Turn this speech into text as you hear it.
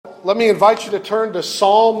let me invite you to turn to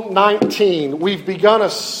Psalm 19. We've begun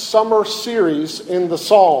a summer series in the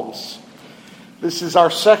Psalms. This is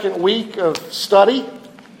our second week of study,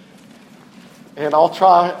 and I'll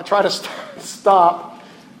try to stop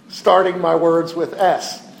starting my words with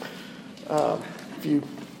S. If you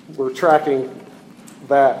were tracking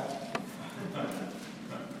that.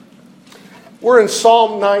 We're in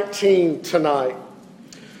Psalm 19 tonight.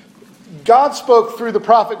 God spoke through the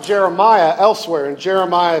prophet Jeremiah elsewhere in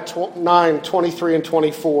Jeremiah 9, 23 and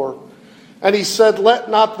 24. And he said,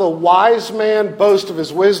 "Let not the wise man boast of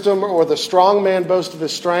his wisdom, or the strong man boast of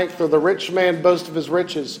his strength, or the rich man boast of his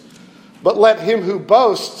riches. But let him who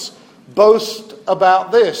boasts boast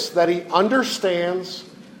about this, that he understands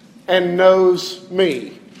and knows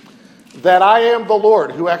me, that I am the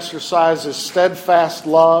Lord who exercises steadfast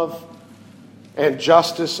love and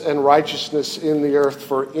justice and righteousness in the earth,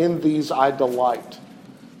 for in these I delight,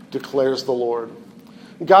 declares the Lord."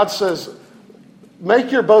 God says,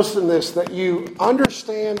 make your boast in this, that you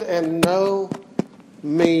understand and know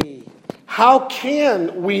me. How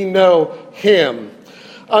can we know him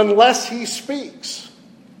unless he speaks?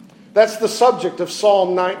 That's the subject of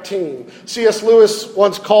Psalm 19. C.S. Lewis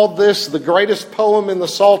once called this the greatest poem in the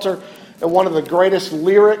Psalter and one of the greatest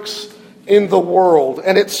lyrics in the world.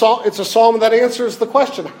 And it's a psalm that answers the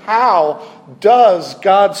question, how does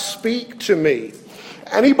God speak to me?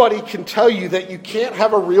 Anybody can tell you that you can't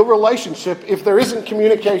have a real relationship if there isn't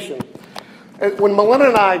communication. And when Melinda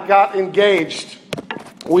and I got engaged,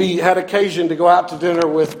 we had occasion to go out to dinner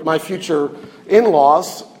with my future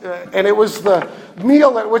in-laws, and it was the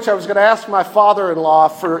meal at which I was going to ask my father-in-law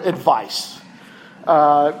for advice.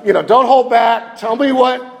 Don't hold back. Tell me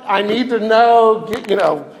what I need to know.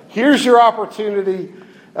 Here's your opportunity.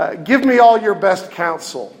 Give me all your best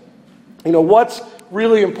counsel. What's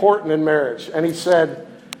really important in marriage? And he said,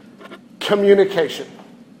 communication.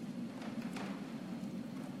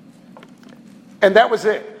 And that was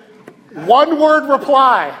it. One word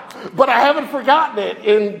reply. But I haven't forgotten it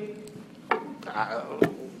in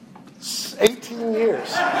 18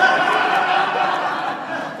 years.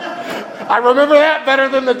 I remember that better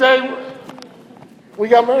than the day we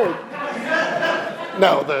got married.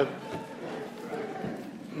 No,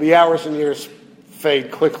 the hours and years fade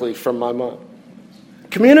quickly from my mind.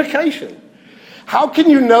 Communication. How can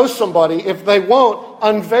you know somebody if they won't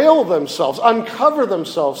unveil themselves, uncover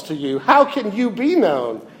themselves to you? How can you be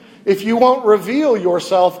known if you won't reveal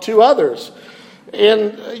yourself to others?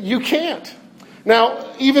 And you can't. Now,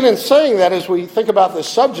 even in saying that, as we think about this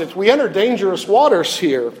subject, we enter dangerous waters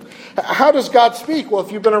here. How does God speak? Well,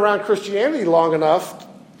 if you've been around Christianity long enough,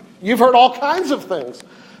 you've heard all kinds of things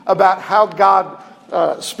about how God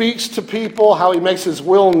speaks to people, how he makes his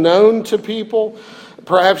will known to people.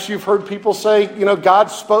 Perhaps you've heard people say, God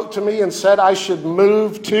spoke to me and said I should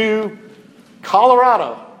move to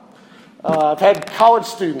Colorado. I've had college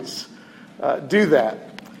students do that.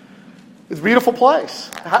 It's a beautiful place.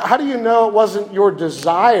 How do you know it wasn't your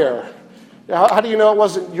desire? How do you know it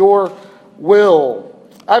wasn't your will?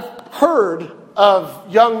 I've heard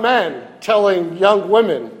of young men telling young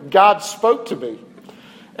women, God spoke to me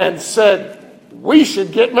and said, we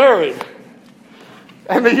should get married.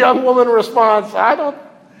 And the young woman responds, I don't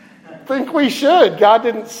think we should. God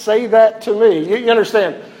didn't say that to me. You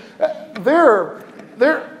understand? I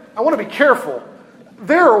want to be careful.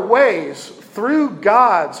 There are ways through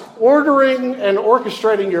God's ordering and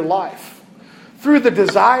orchestrating your life, through the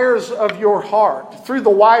desires of your heart, through the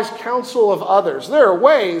wise counsel of others. There are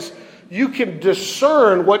ways you can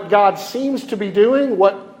discern what God seems to be doing,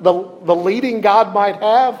 what the leading God might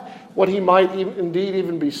have, what he might indeed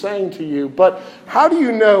even be saying to you. But how do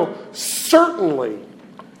you know certainly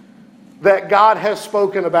that God has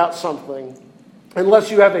spoken about something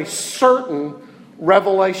unless you have a certain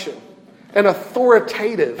revelation, an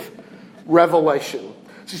authoritative revelation?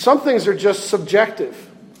 See, some things are just subjective.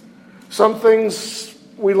 Some things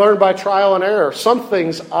we learn by trial and error. Some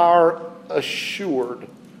things are assured.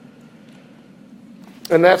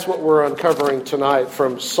 And that's what we're uncovering tonight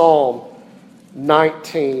from Psalm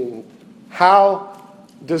 19. How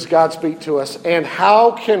does God speak to us? And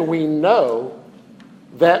how can we know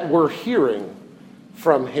that we're hearing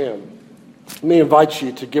from him? Let me invite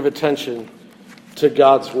you to give attention to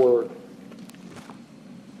God's word.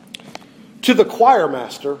 To the choir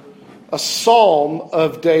master, a psalm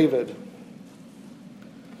of David.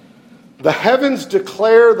 The heavens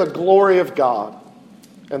declare the glory of God,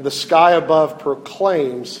 and the sky above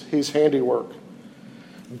proclaims his handiwork.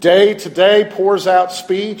 Day to day pours out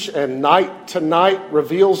speech, and night to night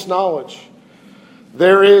reveals knowledge.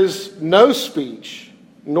 There is no speech,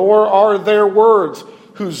 nor are there words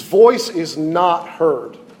whose voice is not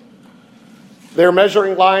heard. Their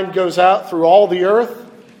measuring line goes out through all the earth,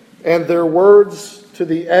 and their words to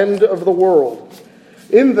the end of the world.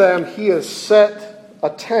 In them he has set a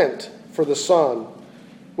tent for the sun,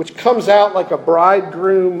 which comes out like a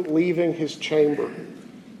bridegroom leaving his chamber,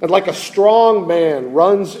 and like a strong man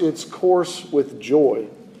runs its course with joy.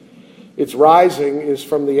 Its rising is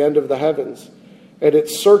from the end of the heavens, and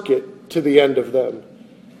its circuit to the end of them,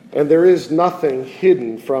 and there is nothing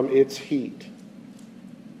hidden from its heat.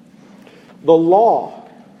 The law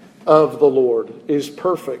of the Lord is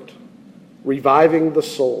perfect, reviving the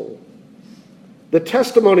soul. The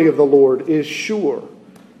testimony of the Lord is sure,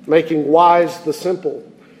 making wise the simple.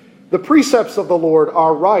 The precepts of the Lord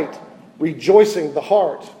are right, rejoicing the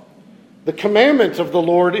heart. The commandment of the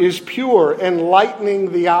Lord is pure,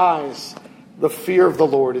 enlightening the eyes. The fear of the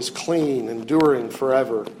Lord is clean, enduring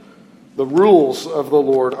forever. The rules of the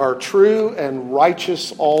Lord are true and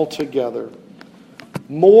righteous altogether.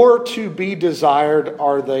 More to be desired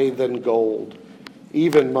are they than gold,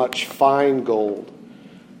 even much fine gold.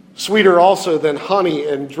 Sweeter also than honey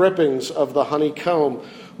and drippings of the honeycomb.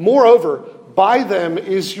 Moreover, by them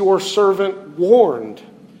is your servant warned.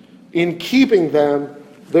 In keeping them,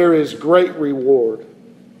 there is great reward.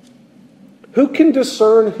 Who can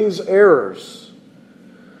discern his errors?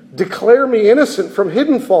 Declare me innocent from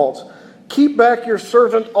hidden faults. Keep back your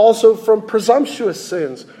servant also from presumptuous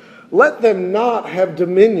sins. Let them not have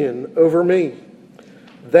dominion over me.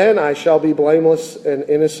 Then I shall be blameless and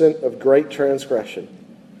innocent of great transgression.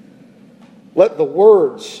 Let the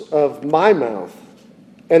words of my mouth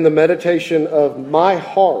and the meditation of my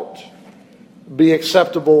heart be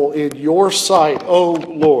acceptable in your sight, O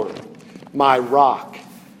Lord, my rock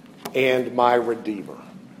and my redeemer.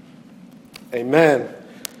 Amen.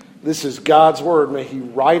 This is God's word. May he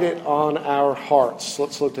write it on our hearts.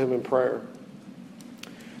 Let's look to him in prayer.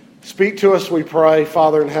 Speak to us, we pray,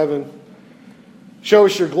 Father in heaven. Show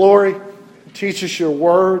us your glory. Teach us your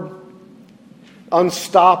word.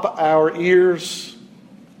 Unstop our ears.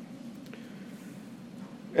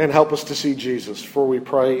 And help us to see Jesus. For we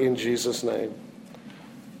pray in Jesus' name.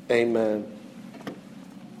 Amen.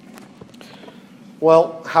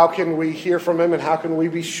 Well, how can we hear from him and how can we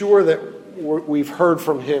be sure that we've heard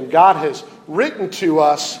from him? God has written to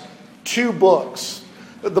us two books.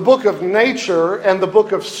 The book of nature and the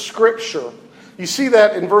book of Scripture. You see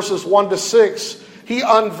that in verses 1 to 6. He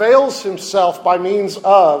unveils himself by means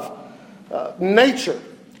of nature,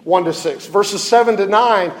 1 to 6. Verses 7 to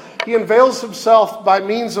 9, he unveils himself by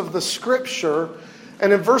means of the Scripture.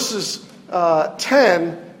 And in verses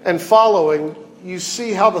 10 and following, you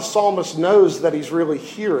see how the psalmist knows that he's really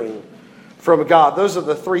hearing from God. Those are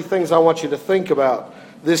the three things I want you to think about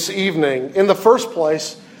this evening. In the first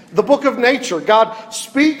place, the book of nature. God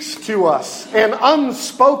speaks to us an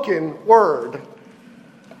unspoken word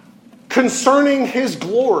concerning his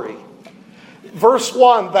glory. Verse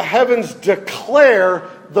 1, the heavens declare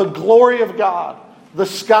the glory of God. The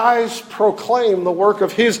skies proclaim the work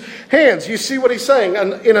of his hands. You see what he's saying?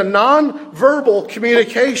 In a non-verbal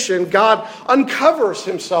communication, God uncovers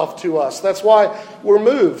himself to us. That's why we're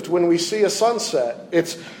moved when we see a sunset.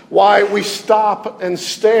 It's why we stop and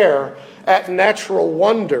stare at natural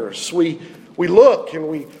wonders. We look and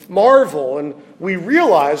we marvel and we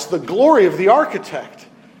realize the glory of the architect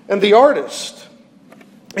and the artist.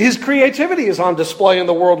 His creativity is on display in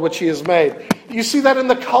the world which he has made. You see that in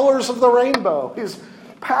the colors of the rainbow. His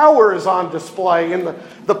power is on display in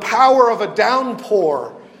the power of a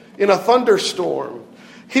downpour in a thunderstorm.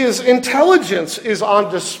 His intelligence is on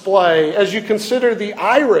display as you consider the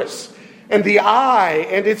iris and the eye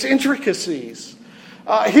and its intricacies.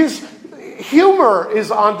 His humor is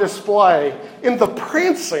on display in the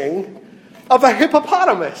prancing of a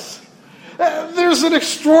hippopotamus. There's an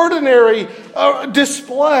extraordinary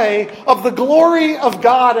display of the glory of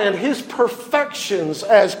God and his perfections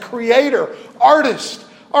as creator, artist,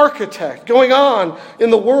 architect going on in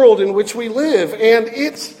the world in which we live. And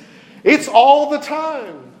it's all the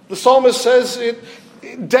time. The psalmist says it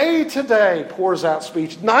day to day pours out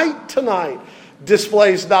speech. Night to night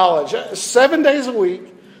displays knowledge. 7 days a week,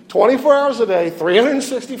 24 hours a day,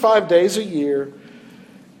 365 days a year.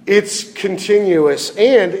 It's continuous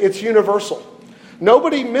and it's universal.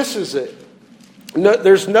 Nobody misses it. No,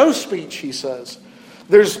 there's no speech, he says.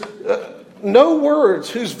 There's no words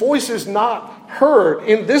whose voice is not heard.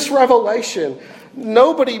 In this revelation,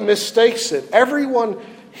 nobody mistakes it. Everyone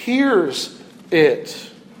hears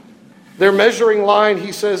it. Their measuring line,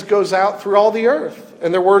 he says, goes out through all the earth,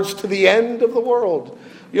 and their words to the end of the world.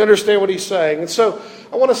 You understand what he's saying? And so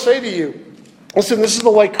I want to say to you, listen, this is the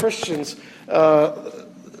way Christians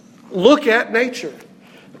look at nature.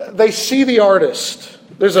 They see the artist.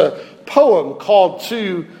 There's a poem called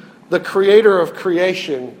To the Creator of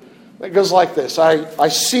Creation. It goes like this. I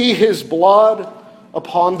see his blood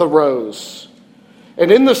upon the rose,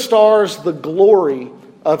 and in the stars the glory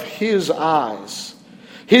of his eyes.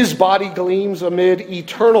 His body gleams amid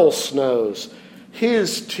eternal snows.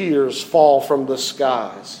 His tears fall from the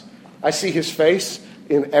skies. I see his face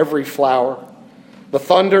in every flower. The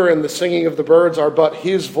thunder and the singing of the birds are but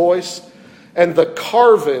his voice, and the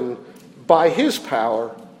carven by his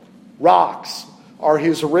power. Rocks are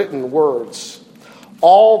his written words.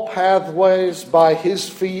 All pathways by his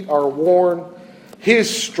feet are worn. His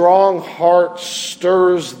strong heart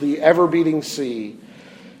stirs the ever-beating sea.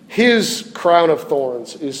 His crown of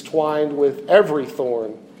thorns is twined with every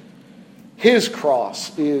thorn. His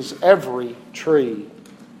cross is every tree.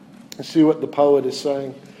 You see what the poet is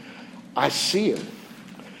saying? I see him.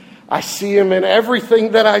 I see him in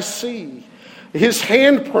everything that I see. His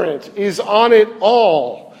handprint is on it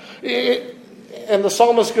all. And the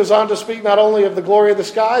psalmist goes on to speak not only of the glory of the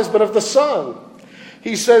skies, but of the sun.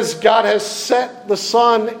 He says God has set the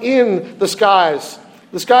sun in the skies.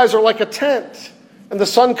 The skies are like a tent. And the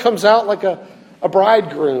sun comes out like a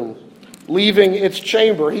bridegroom leaving its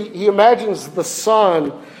chamber. He imagines the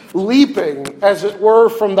sun leaping, as it were,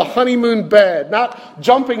 from the honeymoon bed. Not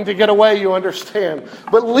jumping to get away, you understand,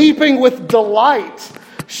 but leaping with delight,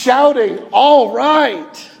 shouting, all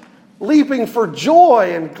right, leaping for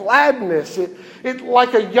joy and gladness. It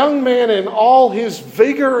like a young man in all his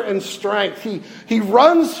vigor and strength. He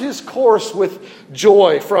runs his course with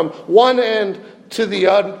joy from one end to the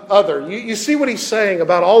other. You see what he's saying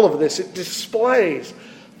about all of this. It displays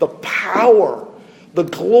the power, the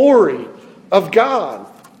glory of God.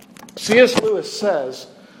 C.S. Lewis says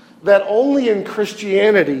that only in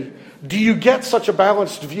Christianity do you get such a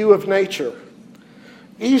balanced view of nature.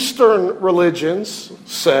 Eastern religions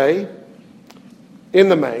say, in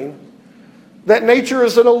the main, that nature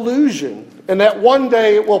is an illusion and that one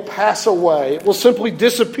day it will pass away. It will simply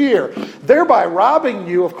disappear, thereby robbing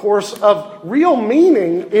you, of course, of real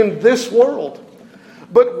meaning in this world.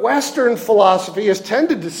 But Western philosophy has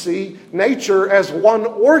tended to see nature as one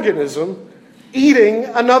organism eating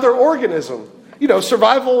another organism.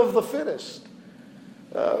 Survival of the fittest.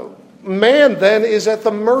 Man then is at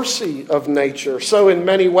the mercy of nature. So in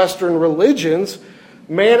many Western religions,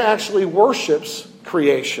 man actually worships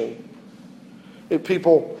creation.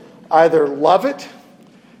 People either love it,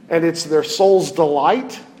 and it's their soul's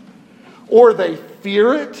delight, or they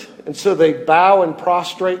fear it, and so they bow and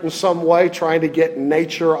prostrate in some way, trying to get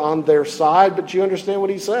nature on their side. But you understand what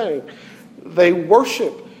he's saying? They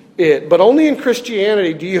worship it. But only in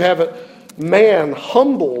Christianity do you have a man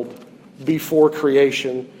humbled before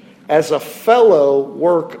creation as a fellow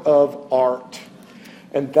work of art.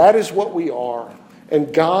 And that is what we are.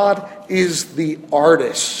 And God is the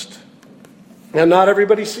artist. Now, not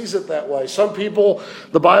everybody sees it that way. Some people,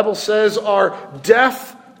 the Bible says, are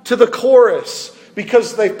deaf to the chorus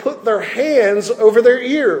because they put their hands over their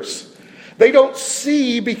ears. They don't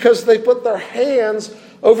see because they put their hands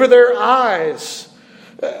over their eyes.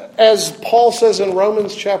 As Paul says in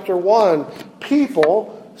Romans chapter 1,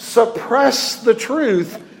 people suppress the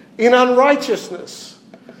truth in unrighteousness.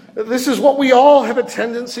 This is what we all have a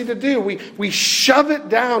tendency to do. We shove it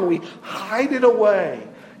down. We hide it away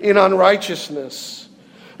in unrighteousness.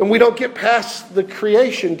 And we don't get past the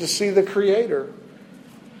creation to see the Creator.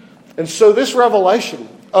 And so this revelation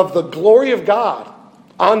of the glory of God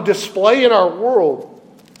on display in our world,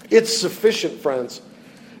 it's sufficient, friends.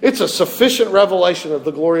 It's a sufficient revelation of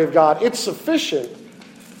the glory of God. It's sufficient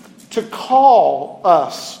to call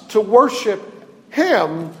us to worship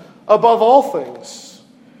Him above all things.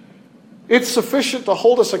 It's sufficient to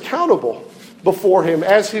hold us accountable before Him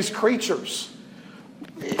as His creatures.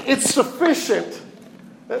 It's sufficient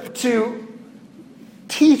to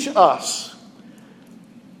teach us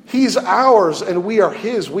He's ours and we are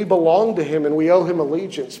His. We belong to Him and we owe Him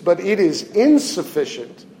allegiance. But it is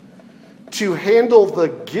insufficient to handle the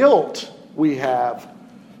guilt we have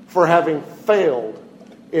for having failed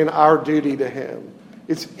in our duty to Him.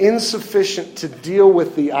 It's insufficient to deal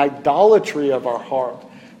with the idolatry of our heart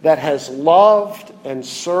that has loved and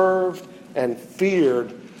served and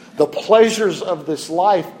feared the pleasures of this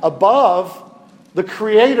life above the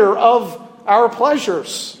Creator of our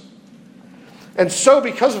pleasures. And so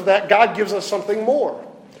because of that, God gives us something more.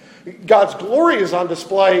 God's glory is on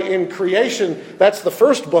display in creation. That's the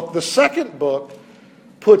first book. The second book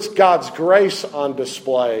puts God's grace on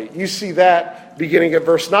display. You see that beginning at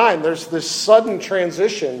verse 9. There's this sudden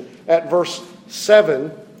transition at verse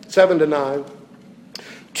 7 to 9,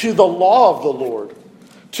 to the law of the Lord,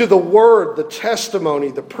 to the word, the testimony,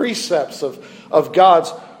 the precepts of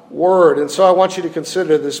God's Word. And so I want you to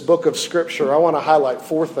consider this book of Scripture. I want to highlight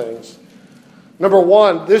 4 things. Number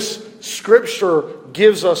 1, this Scripture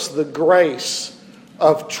gives us the grace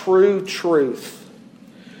of true truth.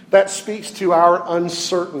 That speaks to our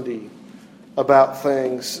uncertainty about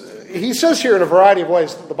things. He says here in a variety of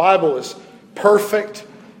ways that the Bible is perfect,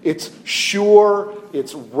 it's sure,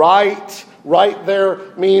 it's right. Right there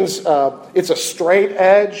means it's a straight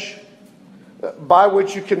edge by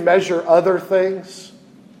which you can measure other things.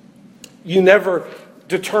 You never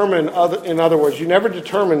determine, in other words, you never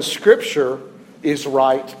determine Scripture is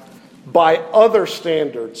right by other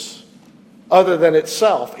standards other than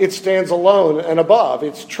itself. It stands alone and above.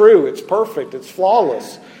 It's true, it's perfect, it's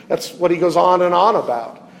flawless. That's what he goes on and on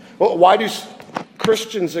about. Well, why do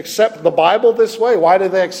Christians accept the Bible this way? Why do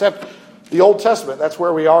they accept the Old Testament? That's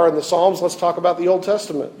where we are in the Psalms. Let's talk about the Old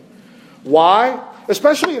Testament. Why?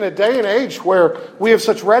 Especially in a day and age where we have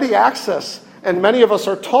such ready access, and many of us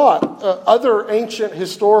are taught other ancient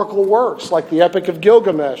historical works like the Epic of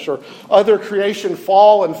Gilgamesh or other creation,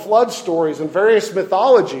 fall, and flood stories and various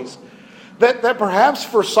mythologies that perhaps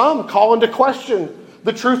for some call into question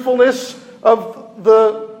the truthfulness of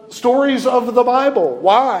the stories of the Bible.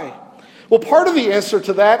 Why? Well, part of the answer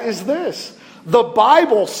to that is this. The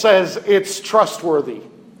Bible says it's trustworthy.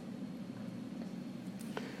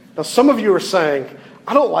 Now, some of you are saying,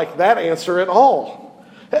 I don't like that answer at all.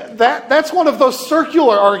 That's one of those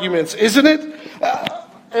circular arguments, isn't it?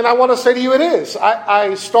 And I want to say to you it is.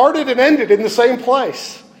 I started and ended in the same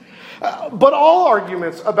place. But all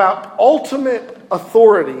arguments about ultimate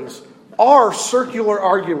authorities are circular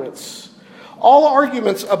arguments. All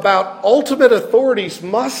arguments about ultimate authorities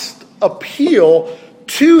must appeal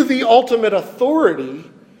to the ultimate authority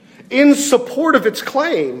in support of its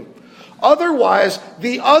claim. Otherwise,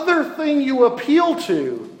 the other thing you appeal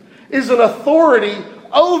to is an authority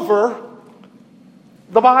over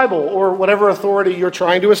the Bible or whatever authority you're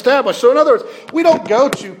trying to establish. So in other words, we don't go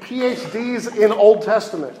to PhDs in Old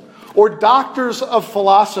Testament or doctors of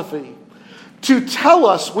philosophy to tell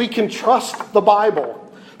us we can trust the Bible,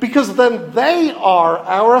 because then they are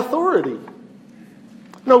our authority.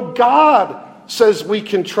 No, God says we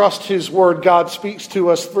can trust His Word. God speaks to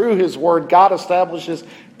us through His Word. God establishes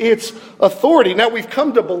its authority. Now, we've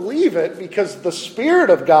come to believe it because the Spirit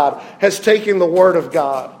of God has taken the Word of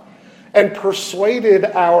God and persuaded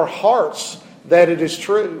our hearts that it is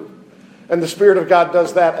true. And the Spirit of God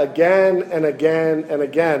does that again and again and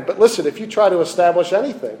again. But listen, if you try to establish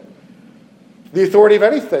anything, the authority of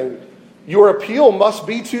anything, your appeal must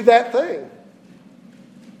be to that thing.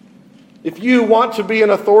 If you want to be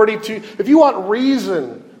an authority if you want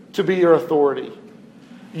reason to be your authority,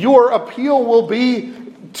 your appeal will be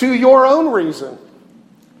to your own reason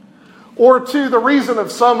or to the reason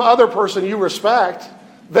of some other person you respect,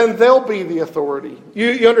 then they'll be the authority.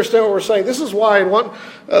 You understand what we're saying? This is why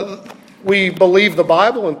we believe the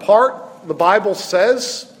Bible in part. The Bible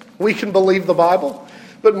says we can believe the Bible.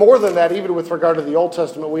 But more than that, even with regard to the Old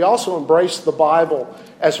Testament, we also embrace the Bible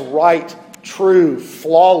as right, true,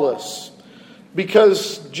 flawless,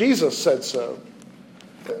 because Jesus said so.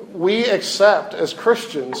 We accept, as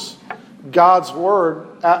Christians, God's Word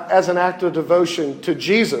as an act of devotion to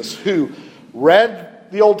Jesus, who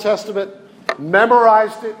read the Old Testament,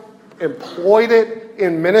 memorized it, employed it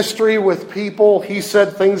in ministry with people. He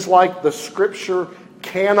said things like, the Scripture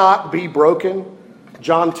cannot be broken,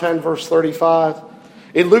 John 10, verse 35.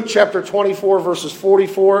 In Luke chapter 24, verses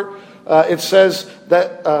 44, it says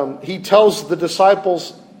that he tells the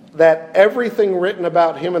disciples that everything written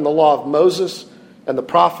about him in the law of Moses and the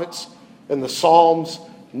prophets and the Psalms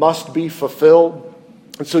must be fulfilled.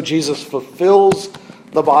 And so Jesus fulfills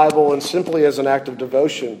the Bible, and simply as an act of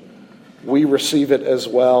devotion, we receive it as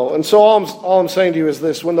well. And so all I'm saying to you is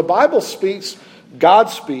this. When the Bible speaks, God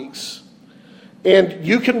speaks. And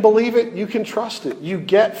you can believe it, you can trust it. You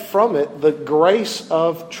get from it the grace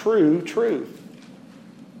of true truth.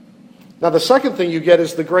 Now, the second thing you get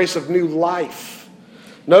is the grace of new life.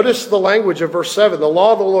 Notice the language of verse 7. The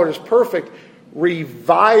law of the Lord is perfect,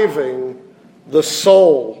 reviving the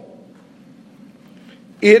soul.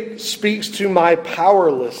 It speaks to my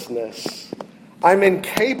powerlessness. I'm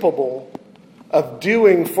incapable of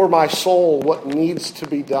doing for my soul what needs to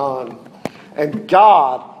be done. And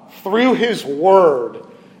God, through His Word,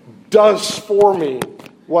 does for me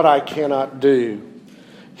what I cannot do.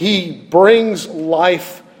 He brings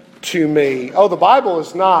life to me. Oh, the Bible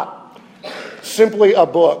is not simply a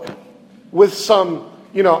book with some,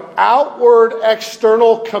 outward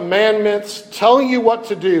external commandments telling you what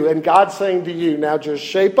to do, and God saying to you, now just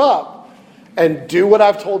shape up and do what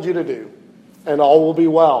I've told you to do, and all will be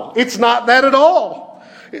well. It's not that at all.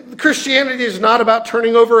 Christianity is not about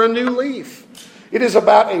turning over a new leaf. It is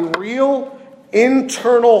about a real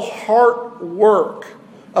internal heart work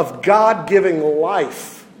of God giving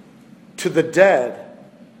life to the dead.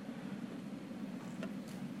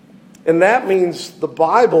 And that means the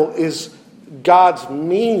Bible is God's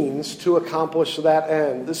means to accomplish that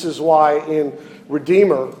end. This is why in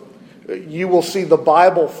Redeemer, you will see the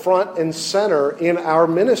Bible front and center in our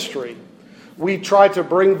ministry. We try to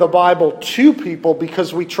bring the Bible to people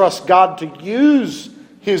because we trust God to use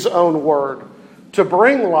His own word to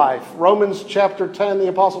bring life. Romans chapter 10, the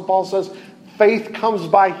Apostle Paul says, faith comes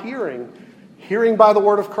by hearing, hearing by the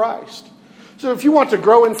word of Christ. So if you want to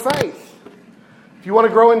grow in faith, if you want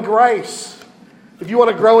to grow in grace, if you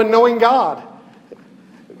want to grow in knowing God,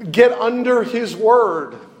 get under His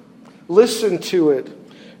word. Listen to it.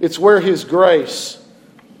 It's where His grace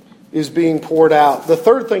is being poured out. The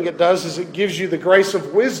third thing it does is it gives you the grace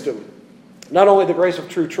of wisdom. Not only the grace of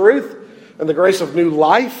true truth and the grace of new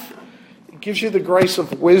life, it gives you the grace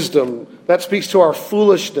of wisdom. That speaks to our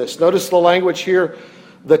foolishness. Notice the language here.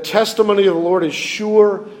 The testimony of the Lord is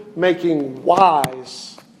sure, making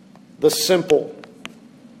wise the simple.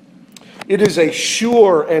 It is a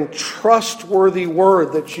sure and trustworthy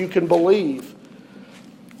word that you can believe.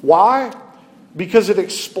 Why? Because it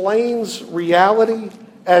explains reality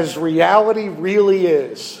as reality really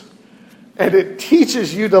is. And it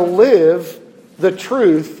teaches you to live the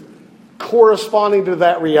truth corresponding to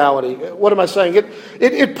that reality. What am I saying?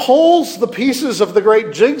 It pulls the pieces of the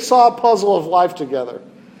great jigsaw puzzle of life together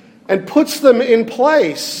and puts them in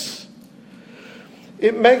place.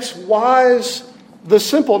 It makes wise the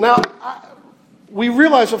simple. Now, we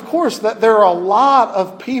realize, of course, that there are a lot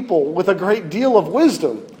of people with a great deal of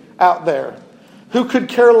wisdom out there who could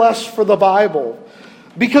care less for the Bible.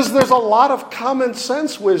 Because there's a lot of common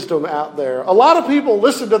sense wisdom out there. A lot of people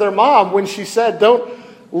listened to their mom when she said, don't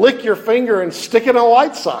lick your finger and stick it in a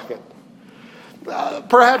light socket.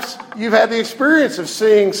 Perhaps you've had the experience of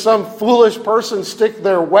seeing some foolish person stick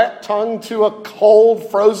their wet tongue to a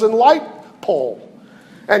cold, frozen light pole.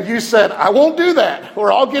 And you said, I won't do that,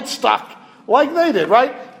 or I'll get stuck, like they did,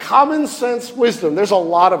 right? Common sense wisdom. There's a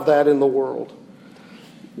lot of that in the world.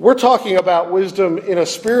 We're talking about wisdom in a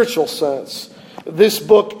spiritual sense. This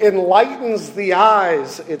book enlightens the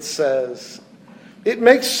eyes, it says. It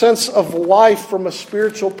makes sense of life from a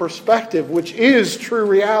spiritual perspective, which is true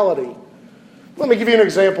reality. Let me give you an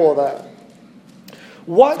example of that.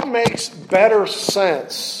 What makes better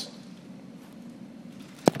sense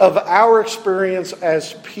of our experience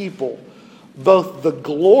as people, both the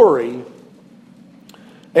glory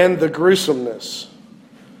and the gruesomeness?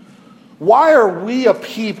 Why are we a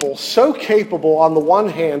people so capable, on the one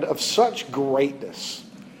hand, of such greatness?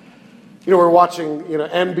 We're watching,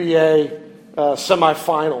 NBA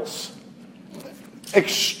semifinals.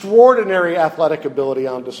 Extraordinary athletic ability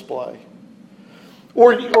on display.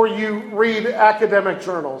 Or you read academic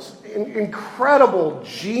journals. Incredible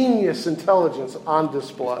genius intelligence on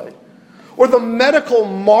display. Or the medical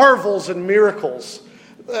marvels and miracles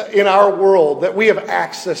in our world that we have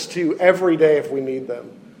access to every day if we need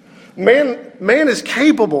them. Man is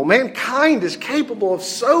capable, mankind is capable of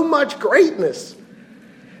so much greatness,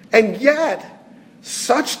 and yet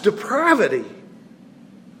such depravity.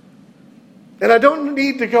 And I don't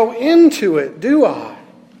need to go into it, do I?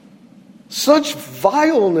 Such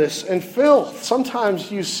vileness and filth. Sometimes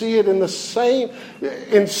you see it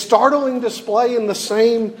in startling display in the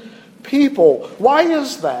same people. Why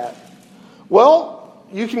is that? Well,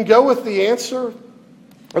 you can go with the answer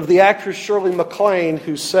of the actress Shirley MacLaine,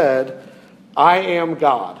 who said, I am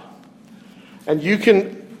God. And you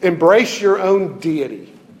can embrace your own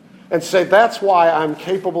deity and say, that's why I'm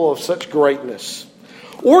capable of such greatness.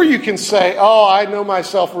 Or you can say, oh, I know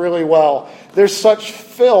myself really well. There's such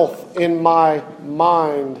filth in my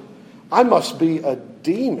mind. I must be a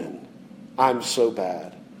demon. I'm so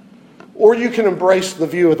bad. Or you can embrace the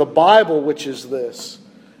view of the Bible, which is this.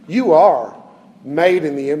 You are made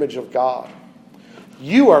in the image of God.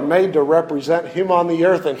 You are made to represent Him on the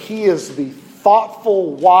earth, and He is the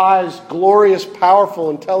thoughtful, wise, glorious, powerful,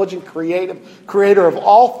 intelligent, creator of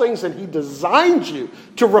all things, and He designed you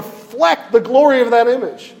to reflect the glory of that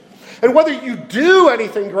image. And whether you do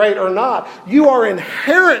anything great or not, you are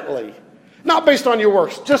inherently, not based on your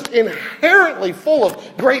works, just inherently full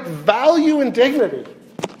of great value and dignity,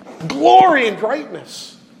 glory and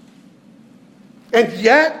greatness. And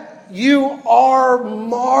yet, you are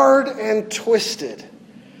marred and twisted.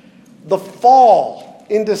 The fall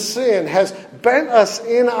into sin has bent us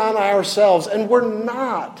in on ourselves, and we're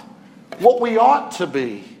not what we ought to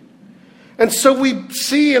be. And so we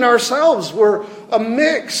see in ourselves we're a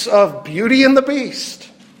mix of Beauty and the Beast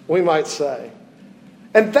we might say.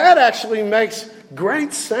 And that actually makes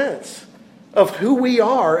great sense of who we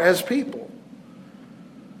are as people.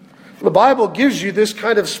 The Bible gives you this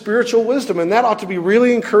kind of spiritual wisdom, and that ought to be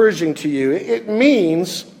really encouraging to you. It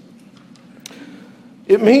means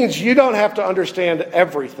you don't have to understand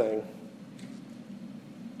everything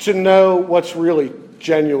to know what's really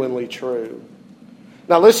genuinely true.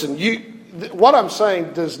 Now listen, what I'm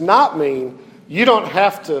saying does not mean you don't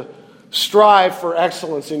have to strive for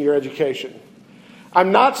excellence in your education.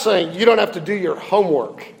 I'm not saying you don't have to do your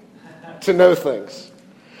homework to know things.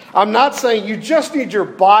 I'm not saying you just need your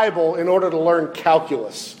Bible in order to learn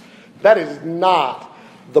calculus. That is not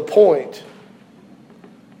the point.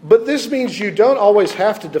 But this means you don't always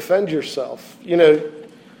have to defend yourself.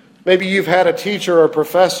 Maybe you've had a teacher or a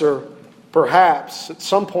professor, perhaps, at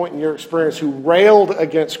some point in your experience, who railed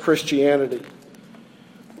against Christianity.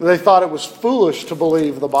 They thought it was foolish to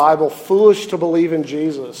believe the Bible, foolish to believe in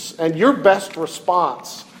Jesus. And your best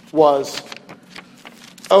response was,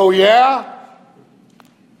 "Oh yeah?"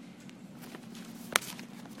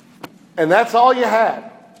 And that's all you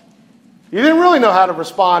had. You didn't really know how to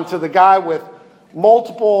respond to the guy with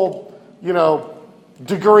multiple,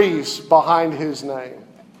 degrees behind his name.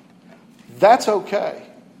 That's okay.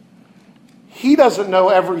 He doesn't know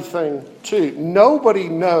everything too. Nobody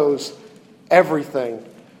knows everything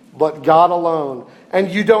but God alone.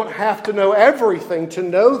 And you don't have to know everything to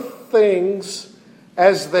know things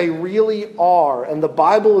as they really are. And the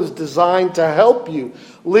Bible is designed to help you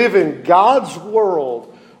live in God's world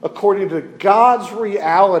according to God's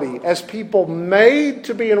reality as people made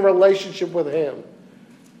to be in relationship with Him.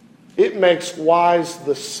 It makes wise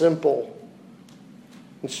the simple.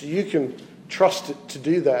 And so you can trust it to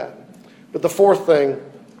do that. But the fourth thing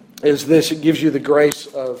is this: it gives you the grace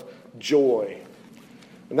of joy.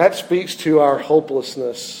 And that speaks to our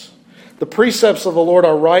hopelessness. The precepts of the Lord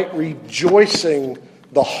are right, rejoicing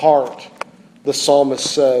the heart, the psalmist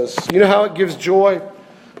says. You know how it gives joy?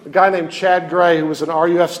 A guy named Chad Gray, who was an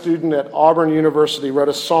RUF student at Auburn University, wrote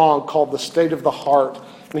a song called "The State of the Heart."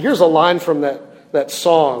 And here's a line from that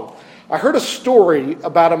song. "I heard a story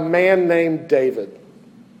about a man named David.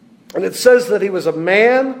 And it says that he was a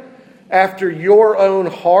man after your own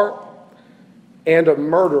heart and a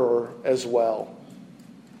murderer as well."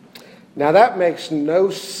 Now that makes no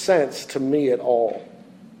sense to me at all.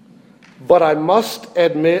 But I must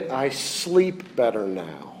admit I sleep better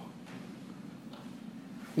now.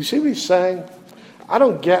 You see what he's saying? I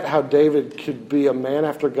don't get how David could be a man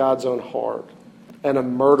after God's own heart and a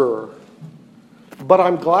murderer. But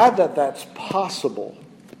I'm glad that that's possible,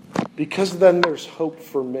 because then there's hope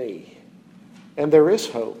for me. And there is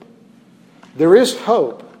hope. There is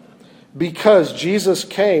hope because Jesus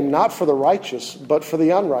came not for the righteous, but for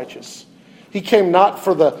the unrighteous. He came not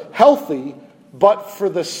for the healthy, but for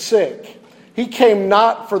the sick. He came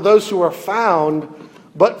not for those who are found,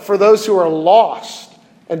 but for those who are lost,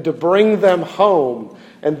 and to bring them home.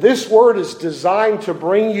 And this word is designed to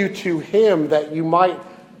bring you to Him, that you might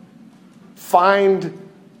find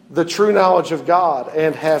the true knowledge of God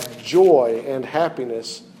and have joy and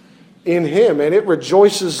happiness in Him. And it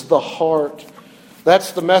rejoices the heart.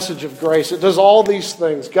 That's the message of grace. It does all these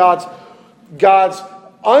things. God's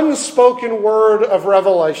unspoken word of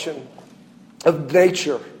revelation, of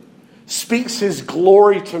nature, speaks His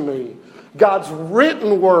glory to me. God's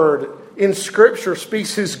written word in Scripture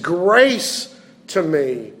speaks His grace to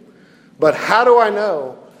me. But how do I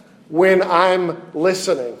know when I'm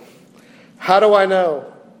listening? How do I know?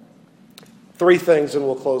 3 things, and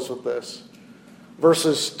we'll close with this.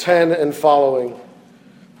 Verses 10 and following.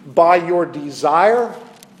 By your desire,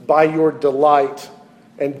 by your delight,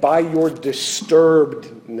 and by your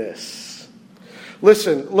disturbedness.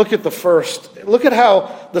 Listen, look at the first. Look at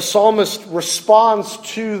how the psalmist responds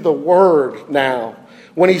to the word now.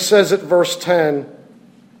 When he says at verse 10,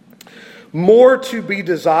 "More to be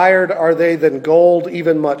desired are they than gold,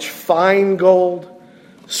 even much fine gold,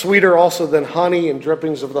 sweeter also than honey and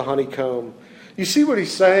drippings of the honeycomb." You see what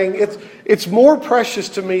he's saying? It's more precious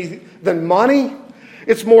to me than money.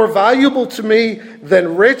 It's more valuable to me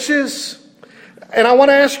than riches. And I want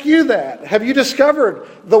to ask you that. Have you discovered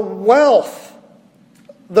the wealth,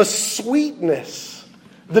 the sweetness,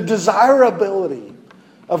 the desirability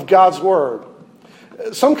of God's Word?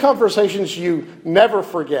 Some conversations you never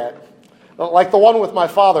forget, like the one with my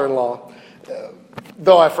father-in-law,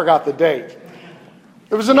 though I forgot the date.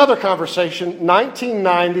 There was another conversation,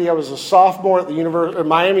 1990, I was a sophomore at the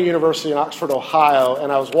Miami University in Oxford, Ohio,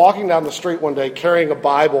 and I was walking down the street one day carrying a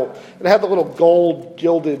Bible, and it had the little gold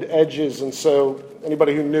gilded edges, and so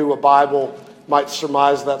anybody who knew a Bible might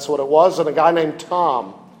surmise that's what it was, and a guy named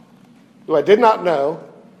Tom, who I did not know,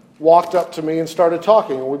 walked up to me and started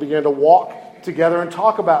talking. And we began to walk together and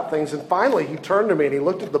talk about things. And finally, he turned to me and he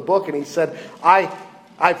looked at the book and he said,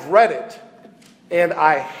 I've read it and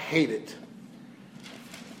I hate it.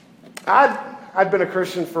 I'd been a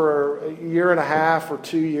Christian for a year and a half or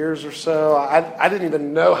 2 years or so. I didn't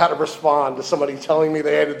even know how to respond to somebody telling me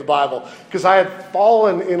they hated the Bible because I had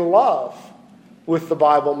fallen in love with the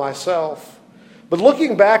Bible myself. But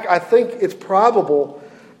looking back, I think it's probable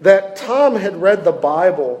that Tom had read the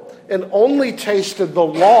Bible and only tasted the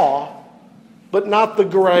law, but not the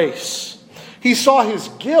grace. He saw his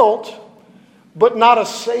guilt, but not a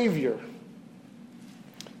Savior.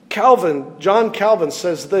 John Calvin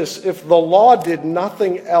says this, if the law did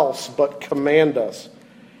nothing else but command us,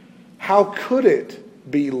 how could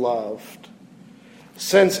it be loved?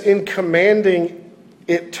 Since in commanding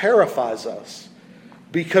it terrifies us,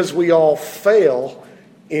 because we all fail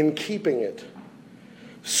in keeping it.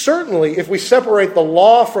 Certainly, if we separate the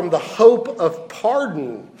law from the hope of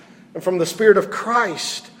pardon and from the Spirit of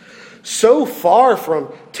Christ, so far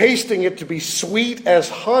from tasting it to be sweet as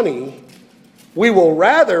honey, we will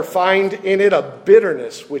rather find in it a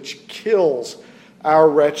bitterness which kills our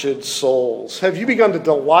wretched souls. Have you begun to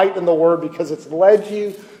delight in the Word because it's led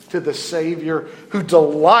you to the Savior who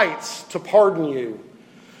delights to pardon you?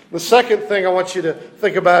 The second thing I want you to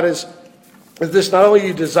think about is this: not only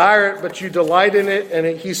you desire it, but you delight in it. And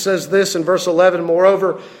he says this in verse 11,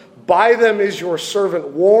 moreover, by them is your servant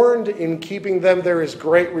warned, in keeping them there is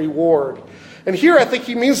great reward. And here I think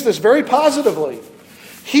he means this very positively.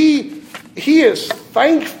 He is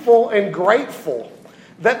thankful and grateful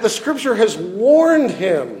that the Scripture has warned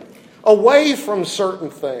him away from certain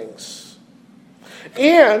things.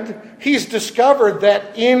 And he's discovered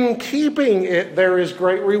that in keeping it, there is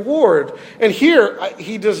great reward. And here,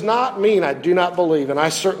 he does not mean, I do not believe, and I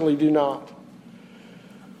certainly do not,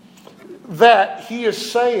 that he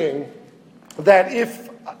is saying that if,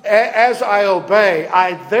 as I obey,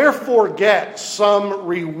 I therefore get some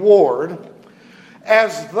reward,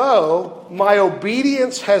 as though my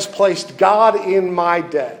obedience has placed God in my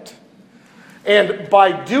debt. And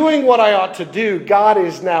by doing what I ought to do, God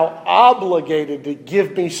is now obligated to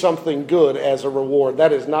give me something good as a reward.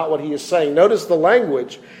 That is not what he is saying. Notice the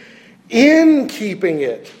language. In keeping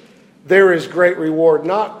it, there is great reward,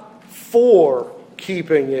 not for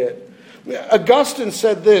keeping it. Augustine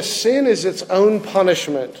said this: sin is its own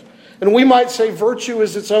punishment. And we might say virtue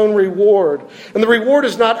is its own reward. And the reward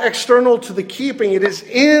is not external to the keeping. It is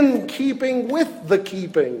in keeping with the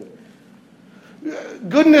keeping.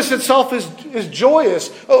 Goodness itself is joyous.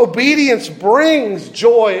 Obedience brings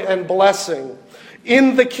joy and blessing.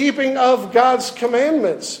 In the keeping of God's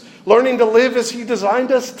commandments, learning to live as he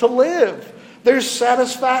designed us to live, there's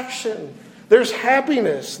satisfaction, there's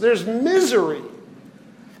happiness, there's misery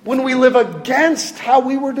when we live against how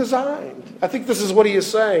we were designed. I think this is what he is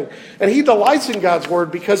saying. And he delights in God's word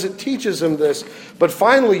because it teaches him this. But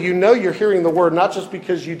finally, you know you're hearing the word not just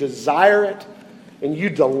because you desire it and you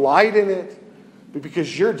delight in it, but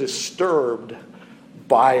because you're disturbed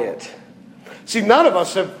by it. See, none of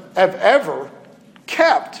us have ever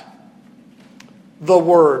kept the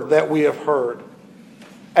word that we have heard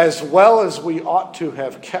as well as we ought to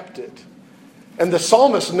have kept it. And the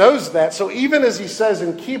psalmist knows that. So even as he says,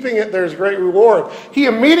 in keeping it, there's great reward, he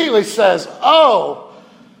immediately says, oh,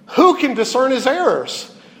 who can discern his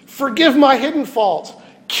errors? Forgive my hidden faults.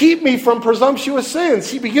 Keep me from presumptuous sins.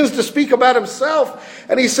 He begins to speak about himself.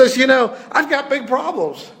 And he says, I've got big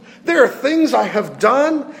problems. There are things I have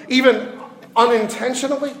done, even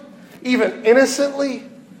unintentionally, even innocently,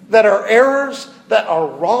 that are errors, that are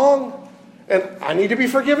wrong. And I need to be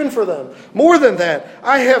forgiven for them. More than that,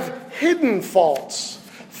 I have hidden faults,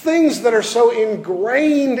 things that are so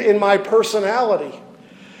ingrained in my personality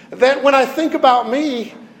that when I think about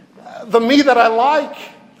me, the me that I like,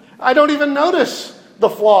 I don't even notice the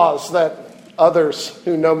flaws that others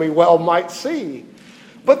who know me well might see.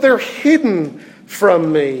 But they're hidden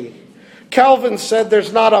from me. Calvin said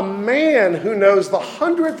there's not a man who knows the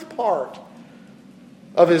 100th part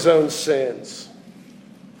of his own sins.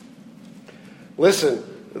 Listen,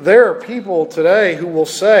 there are people today who will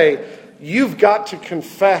say, you've got to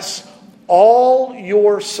confess all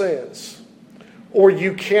your sins or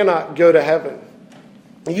you cannot go to heaven.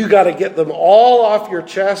 You got to get them all off your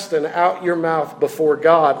chest and out your mouth before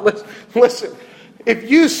God. Listen, if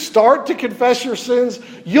you start to confess your sins,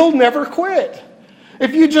 you'll never quit.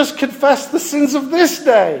 If you just confess the sins of this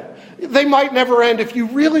day, they might never end if you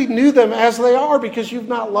really knew them as they are, because you've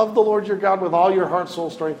not loved the Lord your God with all your heart, soul,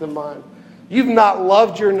 strength, and mind. You've not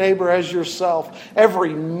loved your neighbor as yourself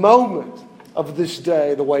every moment of this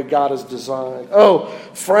day the way God has designed. Oh,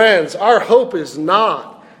 friends, our hope is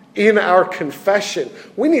not in our confession.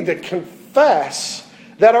 We need to confess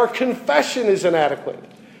that our confession is inadequate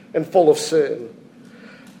and full of sin.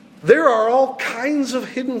 There are all kinds of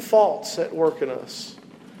hidden faults at work in us.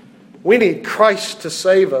 We need Christ to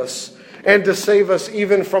save us, and to save us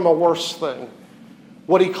even from a worse thing,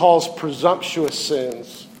 what he calls presumptuous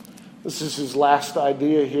sins. This is his last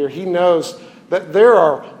idea here. He knows that there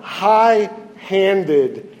are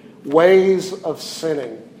high-handed ways of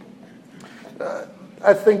sinning.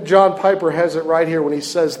 I think John Piper has it right here when he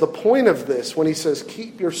says, the point of this, when he says,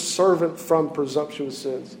 keep your servant from presumptuous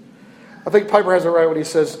sins. I think Piper has it right when he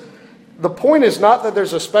says, the point is not that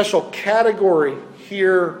there's a special category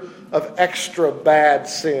here of extra bad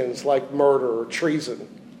sins like murder or treason.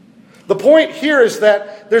 The point here is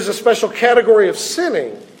that there's a special category of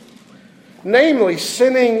sinning, namely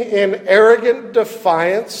sinning in arrogant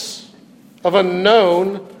defiance of a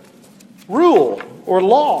known rule or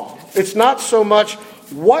law. It's not so much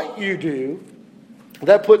what you do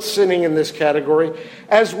that puts sinning in this category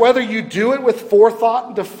as whether you do it with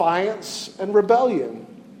forethought, defiance, and rebellion.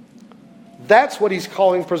 That's what he's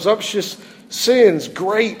calling presumptuous sins,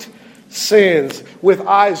 great sins, with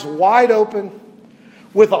eyes wide open,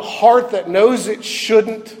 with a heart that knows it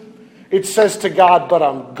shouldn't. It says to God, but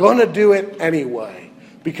I'm going to do it anyway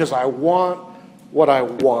because I want what I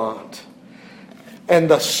want. And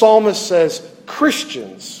the psalmist says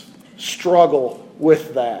Christians struggle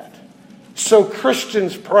with that. So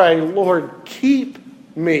Christians pray, Lord, keep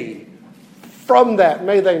me from that.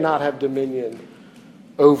 May they not have dominion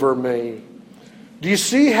over me. Do you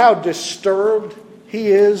see how disturbed he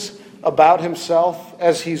is about himself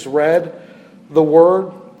as he's read the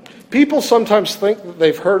word? People sometimes think that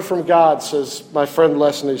they've heard from God, says my friend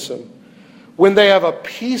Les Newsom, when they have a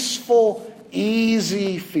peaceful,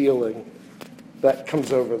 easy feeling that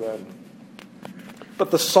comes over them.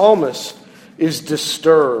 But the psalmist is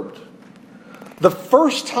disturbed. The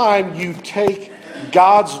first time you take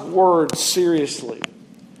God's word seriously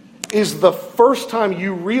is the first time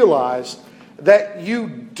you realize that you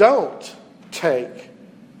don't take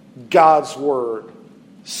God's word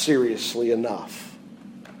seriously enough.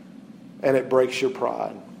 And it breaks your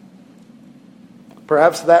pride.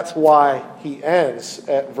 Perhaps that's why he ends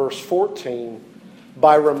at verse 14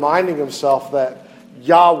 by reminding himself that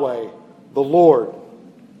Yahweh, the Lord,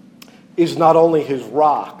 is not only his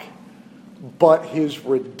rock, but his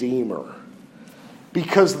redeemer.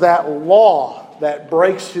 Because that law that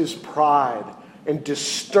breaks his pride and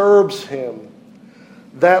disturbs him,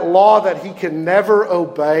 that law that he can never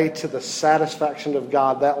obey to the satisfaction of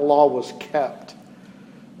God, that law was kept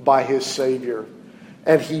by his Savior.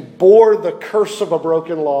 And he bore the curse of a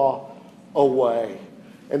broken law away.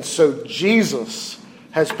 And so Jesus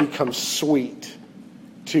has become sweet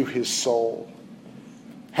to his soul.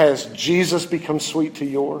 Has Jesus become sweet to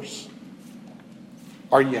yours?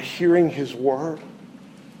 Are you hearing his word?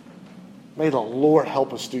 May the Lord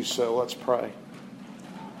help us do so. Let's pray.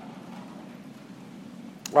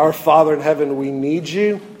 Our Father in heaven, we need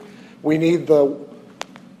you. We need the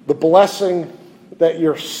blessing that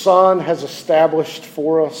your Son has established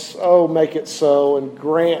for us. Oh, make it so, and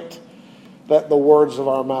grant that the words of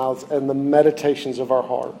our mouths and the meditations of our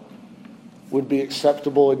heart would be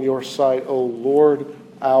acceptable in your sight, O Lord,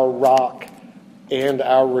 our rock and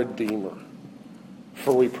our Redeemer.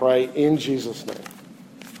 For we pray in Jesus' name.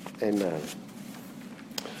 Amen.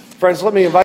 Friends, let me invite